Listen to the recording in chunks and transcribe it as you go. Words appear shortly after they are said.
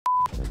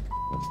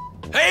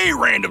Hey,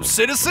 random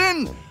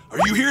citizen! Are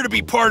you here to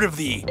be part of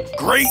the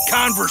great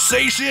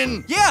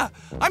conversation? Yeah,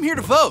 I'm here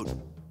to vote.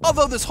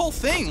 Although this whole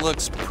thing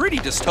looks pretty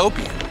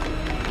dystopian.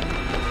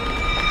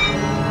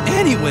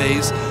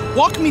 Anyways,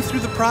 walk me through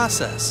the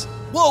process.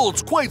 Well,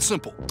 it's quite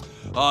simple.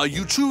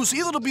 You choose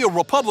either to be a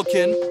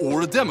Republican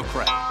or a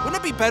Democrat.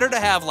 Wouldn't it be better to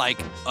have, like,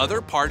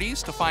 other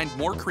parties to find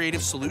more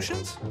creative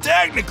solutions?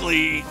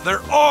 Technically,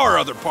 there are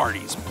other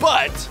parties,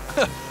 but...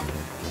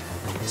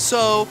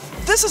 So,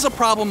 this is a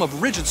problem of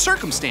rigid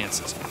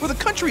circumstances, where the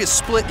country is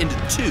split into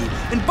two,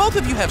 and both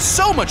of you have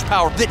so much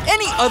power that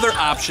any other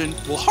option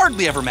will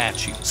hardly ever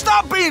match you.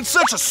 Stop being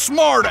such a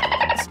smart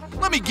ass!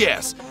 Let me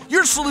guess,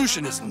 your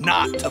solution is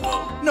not to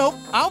vote. Nope,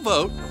 I'll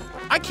vote.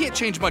 I can't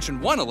change much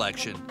in one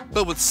election,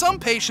 but with some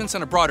patience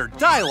and a broader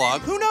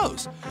dialogue, who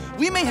knows?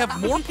 We may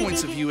have more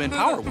points of view in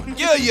our one.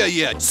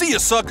 Yeah. See ya,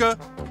 sucker.